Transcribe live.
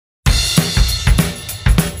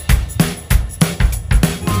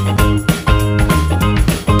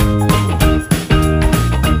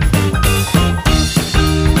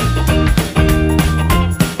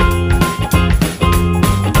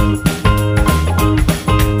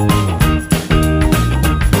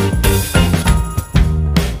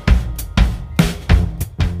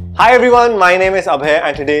Hi everyone, my name is Abhay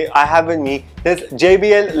and today I have with me this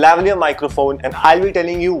JBL lavalier microphone and I'll be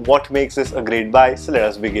telling you what makes this a great buy, so let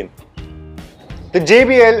us begin. The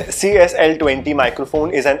JBL CSL20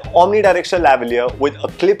 microphone is an omnidirectional lavalier with a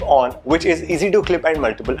clip-on which is easy to clip at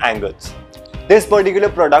multiple angles. This particular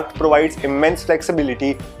product provides immense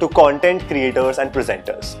flexibility to content creators and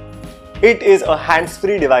presenters. It is a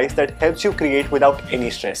hands-free device that helps you create without any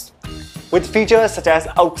stress. With features such as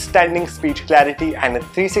outstanding speech clarity and a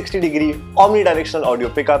 360-degree omnidirectional audio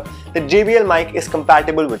pickup, the JBL mic is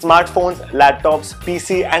compatible with smartphones, laptops,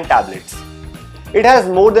 PC and tablets. It has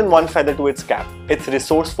more than one feather to its cap. Its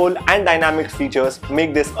resourceful and dynamic features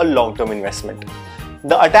make this a long-term investment.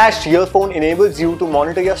 The attached earphone enables you to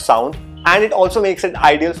monitor your sound, and it also makes it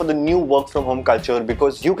ideal for the new work-from-home culture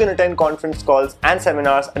because you can attend conference calls and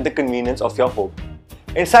seminars at the convenience of your home.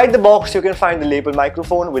 Inside the box, you can find the lapel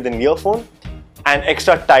microphone with an earphone, an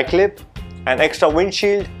extra tie clip, an extra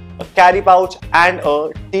windshield, a carry pouch and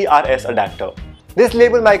a TRS adapter. This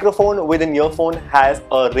lapel microphone with an earphone has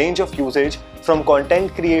a range of usage from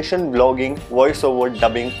content creation, vlogging, voiceover,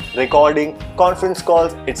 dubbing, recording, conference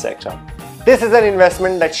calls, etc. This is an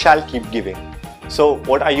investment that shall keep giving. So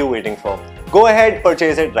what are you waiting for? Go ahead,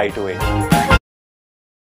 purchase it right away.